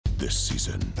This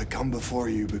season, I come before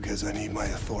you because I need my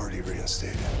authority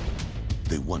reinstated.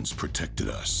 they once protected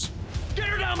us. Get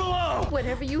her down below!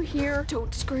 Whatever you hear,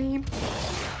 don't scream.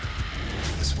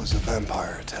 This was a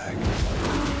vampire attack.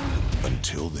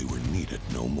 Until they were needed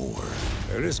no more.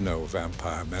 There is no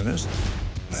vampire menace.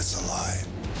 That's a lie.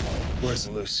 Where's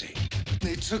Lucy?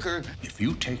 They took her. If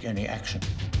you take any action,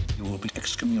 you will be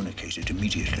excommunicated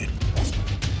immediately.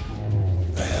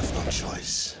 I have no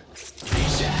choice.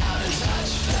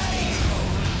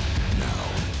 Now,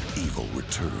 evil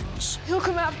returns. He'll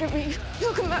come after me.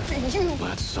 He'll come after you.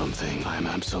 That's something I'm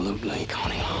absolutely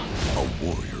counting on. A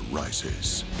warrior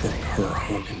rises. Bring her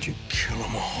home and you kill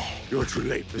them all. You're too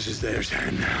late. This is theirs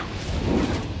hand now.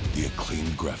 The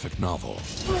acclaimed graphic novel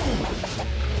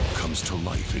comes to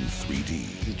life in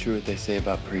 3D. Is it true what they say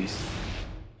about priests?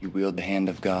 You wield the hand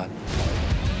of God.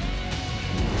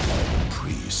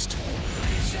 Priest